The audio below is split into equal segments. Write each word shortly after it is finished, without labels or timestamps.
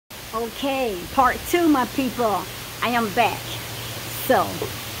Okay, part two, my people. I am back. So,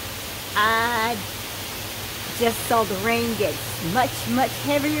 I just saw the rain get much, much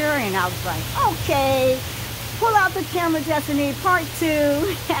heavier, and I was like, okay, pull out the camera, Destiny, part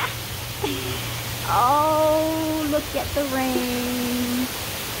two. Oh, look at the rain.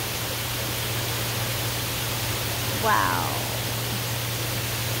 Wow.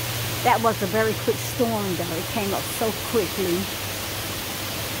 That was a very quick storm, though. It came up so quickly.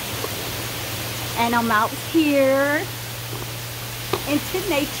 And I'm out here into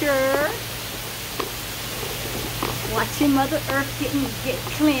nature, watching Mother Earth get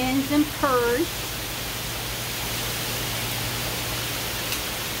cleansed and purged.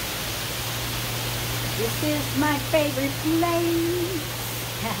 This is my favorite place.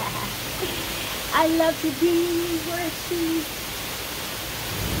 I love to be where she's.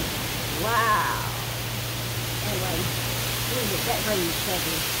 Wow. Anyway, look at that rain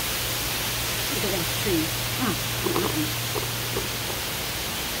heavy. Look at those trees.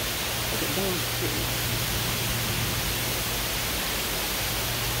 Look at those trees.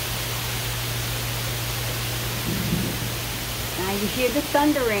 Now you hear the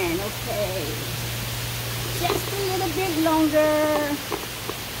thundering. Okay. Just a little bit longer.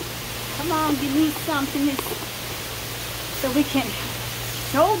 Come on, give me something so we can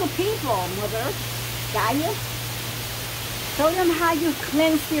show the people, Mother Gaia. Show them how you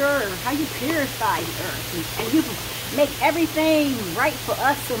cleanse the earth, how you purify the earth, and you make everything right for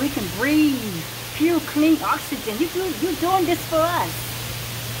us so we can breathe pure, clean oxygen. You're doing this for us.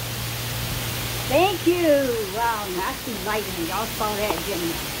 Thank you. Wow, nice enlightening. Y'all saw that, didn't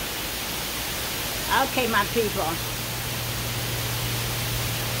you? Okay, my people.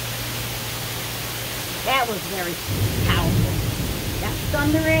 That was very powerful. That's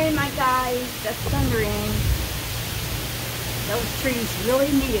thundering, my guys. That's thundering. Those trees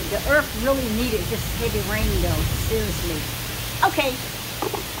really needed, the earth really needed this heavy rain though, seriously. Okay,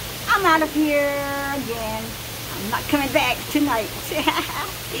 I'm out of here again. I'm not coming back tonight.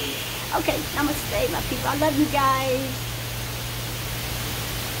 Okay, namaste, my people. I love you guys.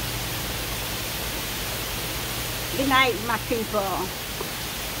 Good night, my people.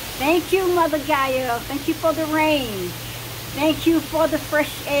 Thank you, Mother Gaia. Thank you for the rain. Thank you for the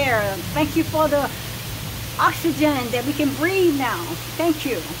fresh air. Thank you for the oxygen that we can breathe now. Thank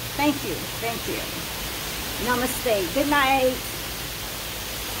you. Thank you. Thank you. Namaste. Good night.